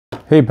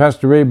Hey,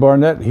 Pastor Ray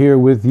Barnett here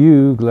with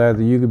you. Glad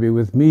that you could be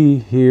with me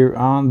here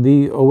on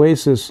the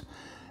Oasis.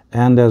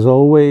 And as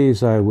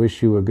always, I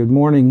wish you a good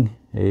morning,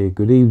 a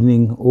good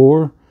evening,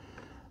 or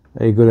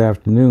a good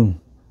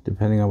afternoon,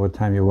 depending on what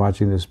time you're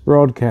watching this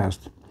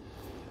broadcast.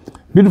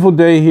 Beautiful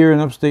day here in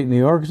upstate New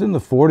York. It's in the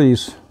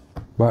 40s,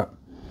 but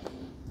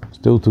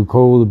still too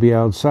cold to be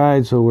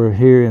outside, so we're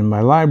here in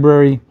my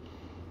library.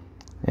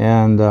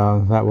 And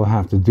that will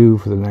have to do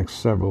for the next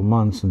several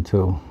months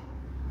until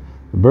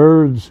the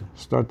birds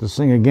start to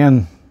sing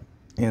again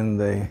in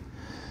the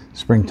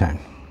springtime.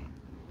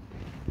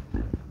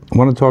 I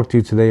want to talk to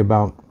you today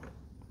about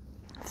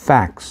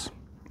facts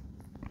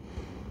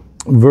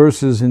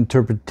versus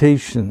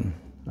interpretation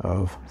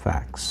of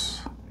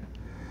facts.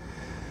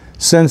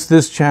 Since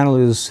this channel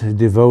is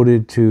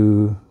devoted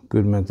to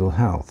good mental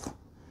health,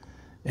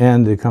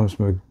 and it comes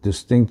from a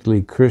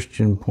distinctly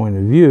Christian point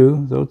of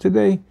view, though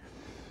today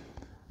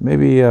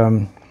maybe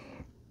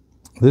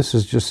this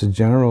is just a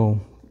general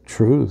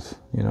truth,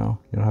 you don't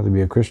have to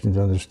be a Christian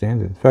to understand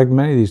it. In fact,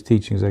 many of these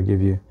teachings I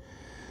give you,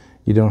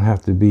 you don't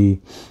have to be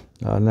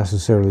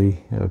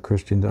necessarily a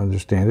Christian to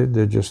understand it.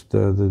 They're just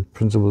the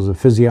principles of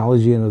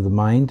physiology and of the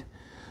mind.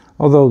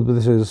 Although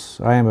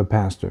I am a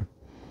pastor,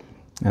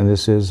 and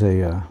this is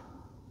a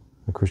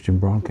Christian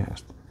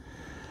broadcast.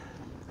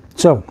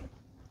 So,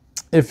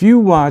 if you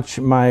watch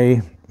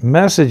my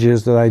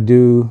messages that I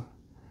do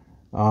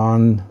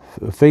on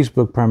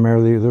Facebook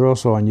primarily, they're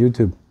also on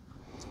YouTube.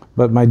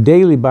 But my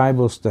daily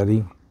Bible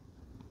study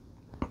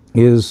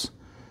is,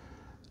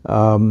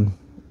 well,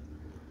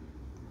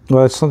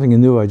 it's something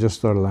new I just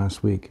started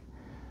last week.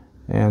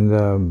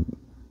 And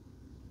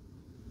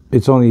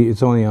it's only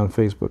on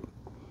Facebook.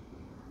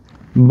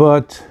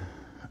 But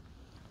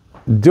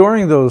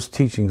during those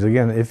teachings,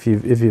 again, if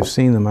you've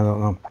seen them, I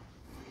don't know.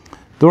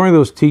 During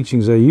those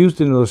teachings, I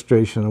used an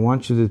illustration. I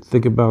want you to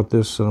think about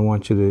this, and I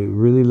want you to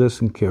really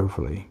listen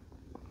carefully.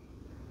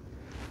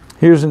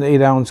 Here's an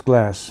 8-ounce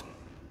glass.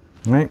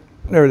 Right?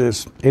 There it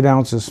is, 8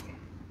 ounces.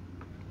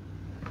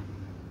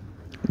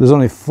 There's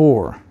only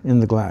 4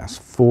 in the glass,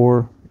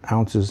 4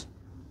 ounces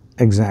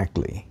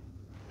exactly.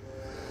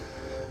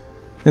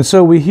 And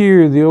so we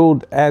hear the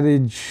old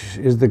adage,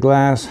 is the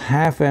glass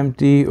half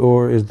empty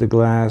or is the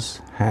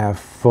glass half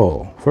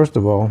full? First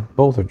of all,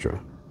 both are true.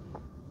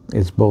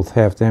 It's both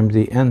half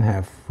empty and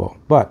half full.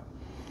 But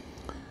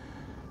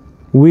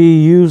we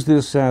use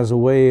this as a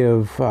way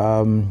of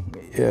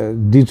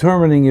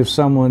determining if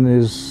someone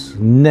is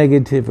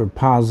negative or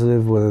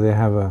positive, whether they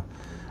have an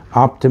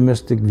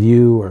optimistic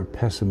view or a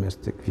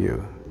pessimistic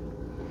view.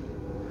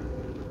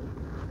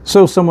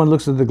 So someone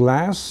looks at the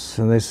glass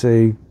and they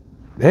say,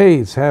 hey,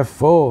 it's half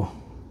full.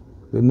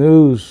 Good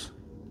news,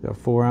 got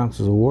 4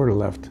 ounces of water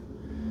left.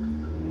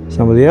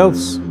 Somebody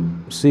else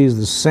sees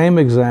the same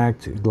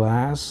exact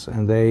glass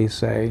and they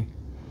say,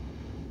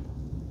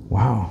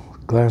 wow,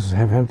 glass is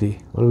half empty.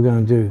 What are we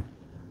going to do?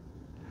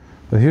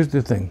 But here's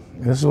the thing.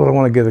 This is what I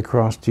want to get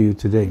across to you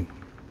today.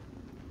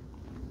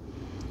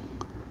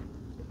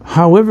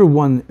 However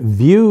one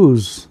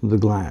views the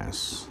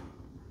glass,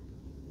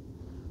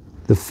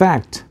 the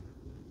fact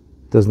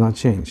does not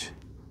change.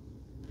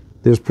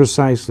 There's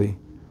precisely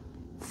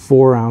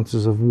 4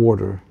 ounces of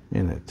water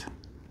in it.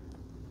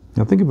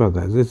 Now think about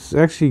that. It's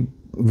actually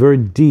very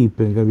deep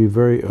and going to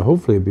be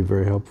hopefully it'll be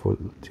very helpful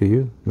to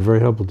you, very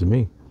helpful to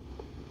me.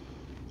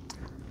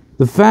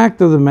 The fact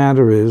of the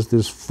matter is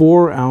there's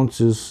 4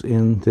 ounces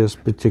in this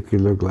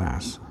particular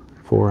glass,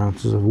 4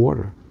 ounces of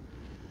water.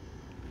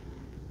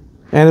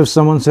 And if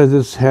someone says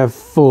it's half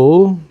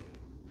full,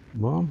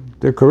 well,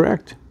 they're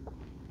correct.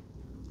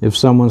 If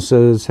someone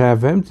says it's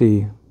half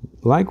empty,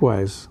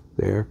 likewise,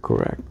 they're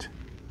correct.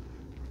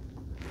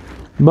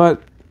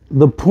 But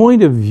the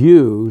point of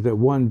view that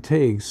one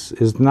takes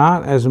is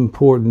not as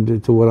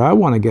important to what I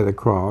want to get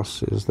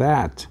across, is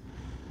that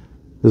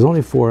there's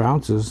only 4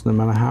 ounces no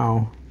matter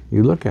how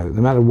you look at it.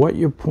 No matter what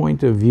your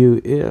point of view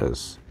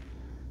is,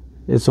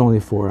 it's only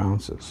 4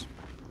 ounces.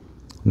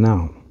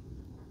 Now,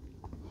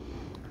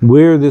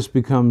 where this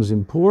becomes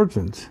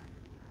important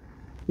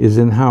is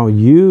in how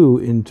you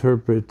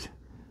interpret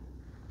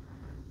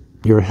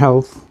your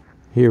health.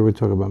 Here we're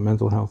talking about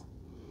mental health.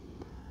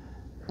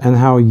 And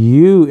how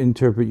you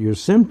interpret your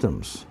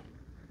symptoms.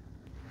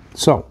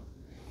 So,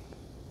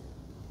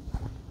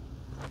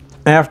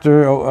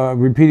 after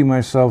repeating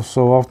myself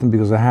so often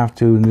because I have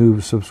to,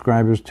 new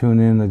subscribers tune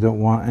in. I don't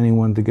want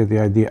anyone to get the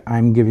idea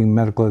I'm giving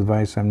medical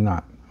advice. I'm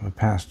not. I'm a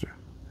pastor.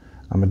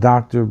 I'm a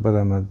doctor, but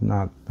I'm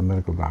not a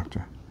medical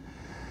doctor.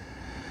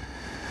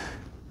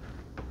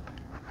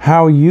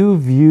 How you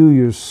view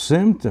your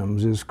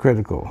symptoms is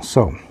critical.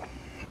 So,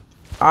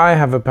 I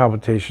have a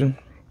palpitation,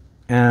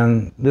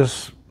 and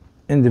this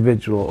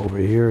individual over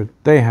here,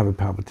 they have a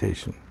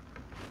palpitation.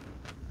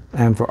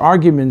 And for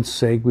argument's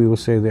sake, we will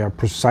say they are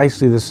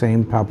precisely the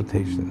same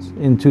palpitations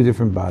in 2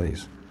 different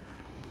bodies.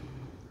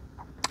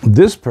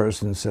 This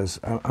person says,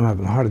 I'm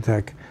having a heart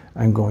attack,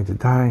 I'm going to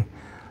die,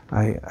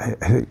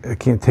 I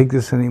can't take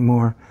this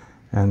anymore,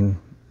 and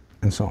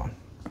so on.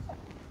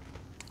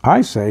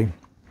 I say,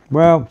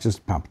 well,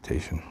 just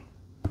palpitation.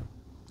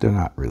 they're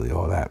not really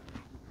all that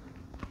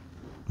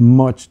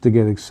much to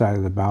get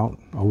excited about.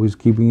 Always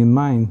keeping in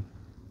mind,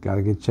 got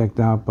to get checked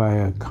out by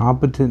a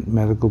competent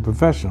medical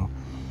professional.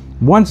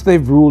 Once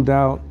they've ruled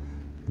out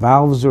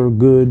valves are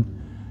good,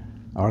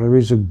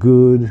 arteries are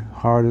good,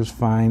 heart is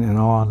fine, and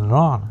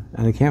on,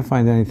 and they can't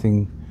find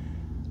anything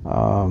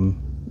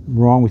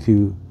wrong with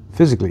you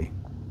physically,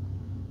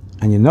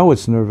 and you know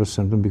it's a nervous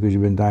symptom because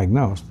you've been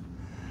diagnosed,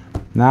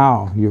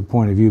 now your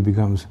point of view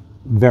becomes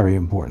very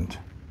important.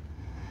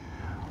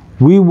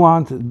 We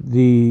want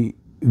the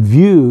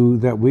view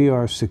that we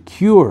are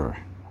secure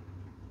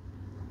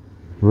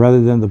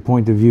rather than the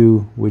point of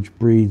view which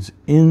breeds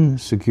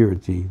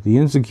insecurity. The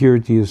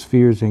insecurity is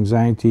fears,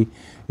 anxiety.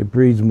 It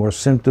breeds more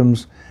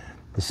symptoms.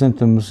 The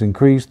symptoms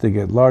increase, they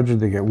get larger,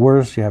 they get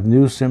worse, you have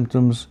new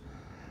symptoms.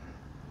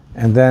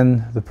 And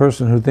then the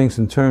person who thinks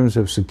in terms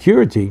of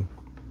security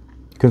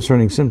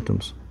concerning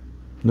symptoms,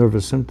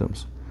 nervous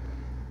symptoms,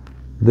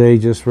 they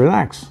just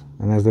relax.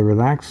 And as they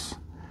relax,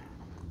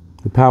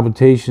 the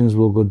palpitations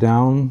will go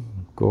down,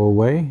 go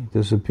away,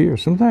 disappear.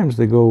 Sometimes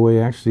they go away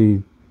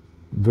actually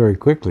very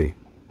quickly.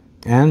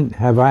 And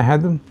have I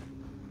had them?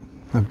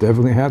 I've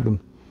definitely had them.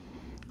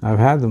 I've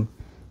had them.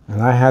 And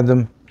I had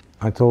them,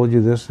 I told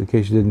you this in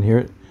case you didn't hear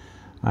it.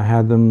 I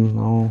had them,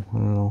 oh, I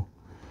don't know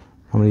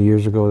how many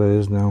years ago that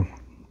is now.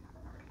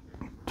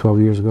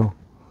 12 years ago.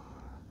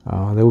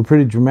 They were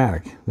pretty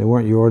dramatic. They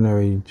weren't your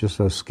ordinary, just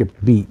a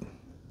skipped beat.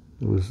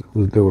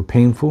 They were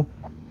painful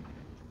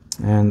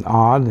and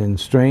odd and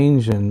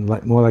strange and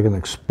more like an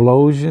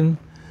explosion.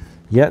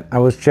 Yet I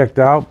was checked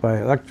out by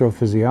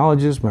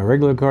electrophysiologist, my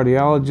regular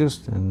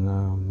cardiologist, and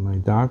my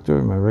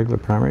doctor, my regular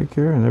primary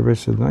care, and everybody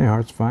said, no, your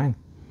heart's fine.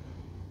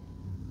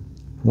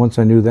 Once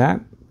I knew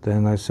that,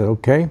 then I said,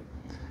 okay,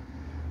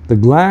 the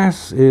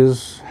glass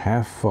is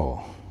half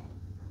full.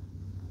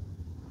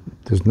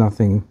 There's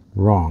nothing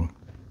wrong.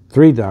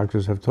 3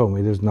 doctors have told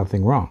me there's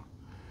nothing wrong.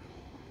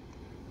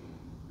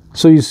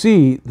 So you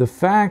see, the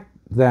fact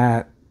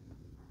that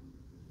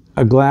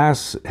a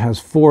glass has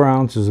 4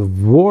 ounces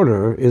of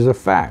water is a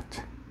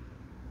fact.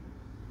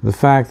 The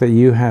fact that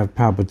you have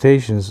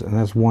palpitations, and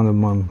that's one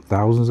among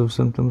thousands of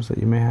symptoms that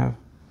you may have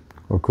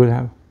or could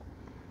have,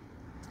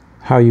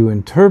 how you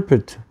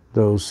interpret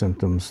those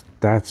symptoms,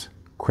 that's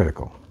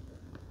critical.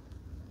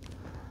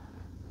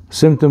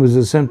 Symptom is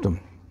a symptom.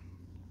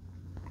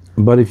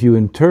 But if you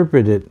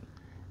interpret it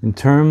in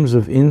terms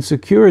of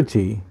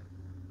insecurity,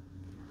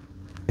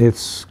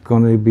 it's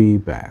going to be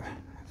bad.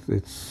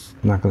 It's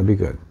not going to be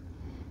good.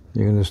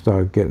 You're going to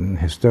start getting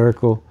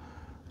hysterical,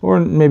 or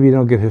maybe you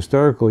don't get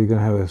hysterical. You're going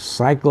to have a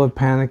cycle of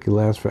panic. It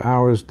lasts for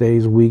hours,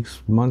 days,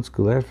 weeks, months. It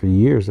could last for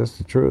years. That's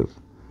the truth.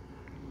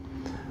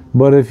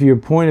 But if your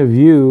point of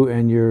view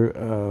and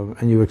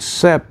you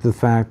accept the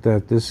fact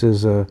that this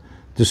is a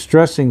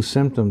distressing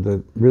symptom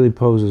that really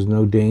poses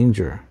no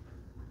danger,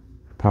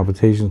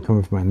 palpitations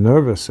coming from my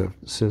nervous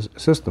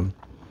system,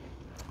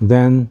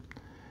 then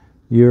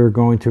you're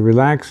going to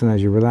relax, and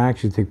as you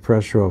relax, you take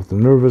pressure off the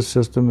nervous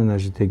system, and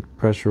as you take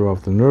pressure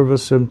off the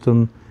nervous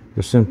system,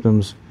 your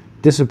symptoms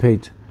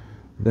dissipate,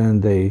 then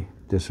they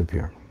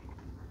disappear.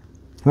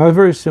 Now, a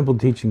very simple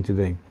teaching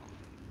today.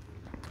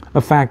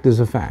 A fact is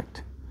a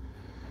fact.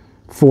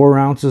 4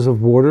 ounces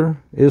of water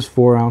is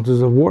 4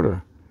 ounces of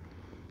water.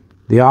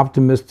 The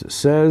optimist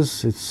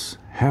says it's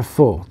half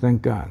full,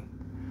 thank God.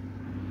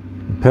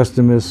 The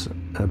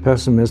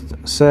pessimist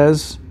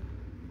says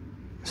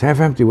it's half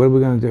empty, what are we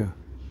going to do?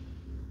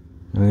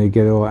 And they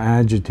get all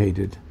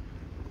agitated.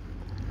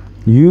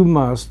 You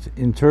must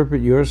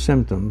interpret your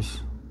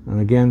symptoms,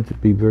 and again, to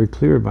be very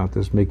clear about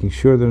this, making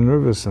sure they're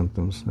nervous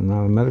symptoms and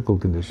not a medical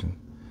condition.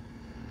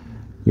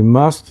 You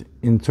must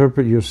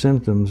interpret your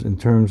symptoms in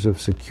terms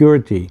of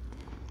security,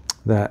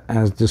 that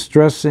as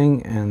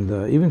distressing and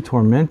even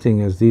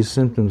tormenting as these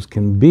symptoms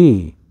can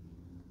be,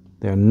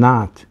 they're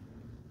not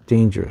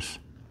dangerous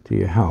to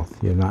your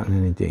health. You're not in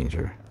any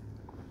danger.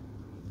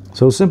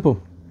 So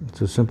simple.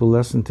 It's a simple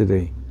lesson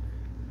today.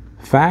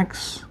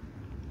 Facts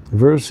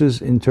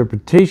versus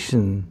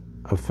interpretation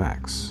of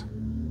facts.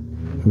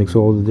 It makes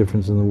all the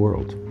difference in the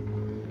world.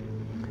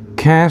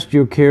 Cast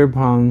your care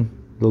upon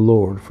the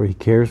Lord, for He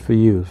cares for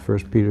you.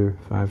 1 Peter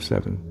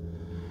 5:7.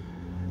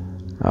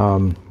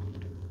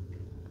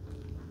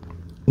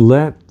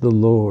 Let the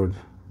Lord.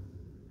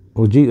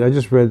 Well, I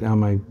just read on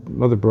my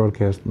other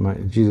broadcast.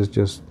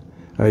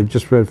 I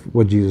just read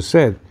what Jesus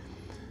said.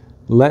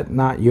 Let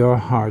not your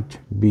heart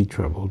be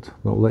troubled.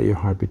 Don't let your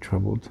heart be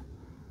troubled.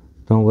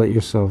 Don't let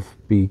yourself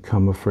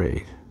become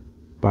afraid.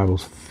 The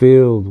Bible's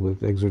filled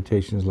with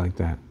exhortations like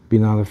that. Be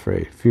not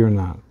afraid. Fear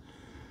not,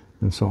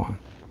 and so on.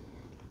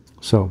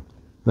 So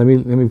let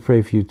me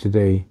pray for you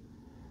today,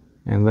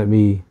 and let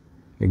me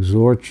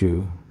exhort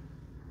you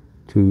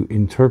to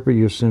interpret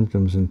your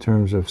symptoms in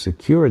terms of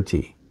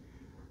security,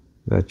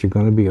 that you're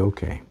going to be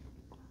okay.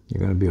 You're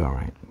going to be all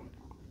right.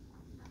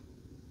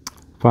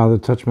 Father,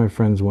 touch my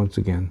friends once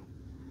again,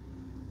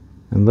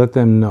 and let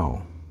them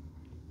know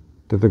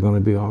that they're going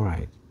to be all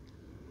right.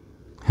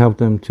 Help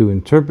them to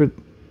interpret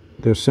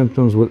their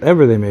symptoms,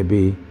 whatever they may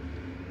be,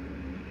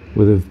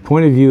 with a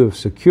point of view of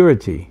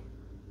security,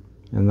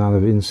 and not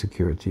of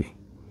insecurity.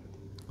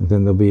 And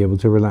then they'll be able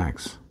to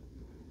relax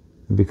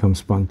and become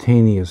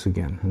spontaneous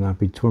again and not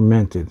be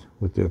tormented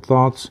with their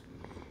thoughts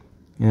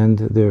and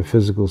their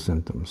physical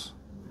symptoms.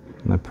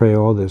 And I pray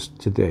all this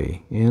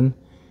today in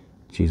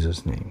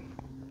Jesus' name.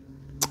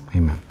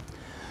 Amen.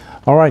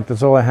 All right,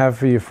 that's all I have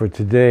for you for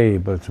today,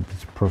 but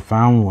it's a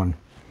profound one.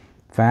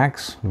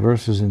 Facts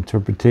versus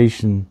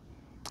interpretation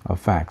of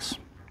facts.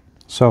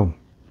 So,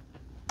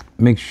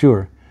 make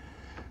sure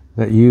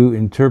that you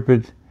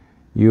interpret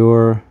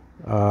your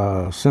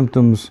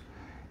symptoms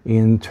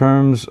in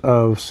terms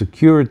of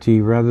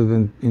security rather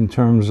than in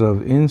terms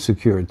of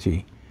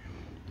insecurity,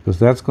 because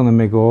that's going to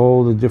make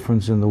all the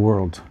difference in the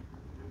world.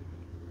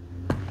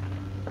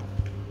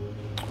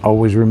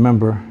 Always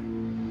remember,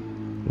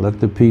 let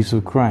the peace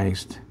of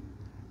Christ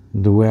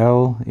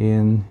dwell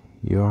in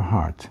your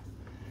heart.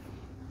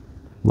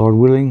 Lord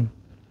willing,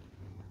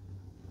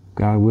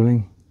 God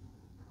willing,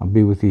 I'll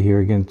be with you here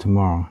again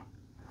tomorrow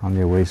on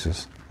the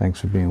Oasis. Thanks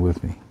for being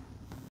with me.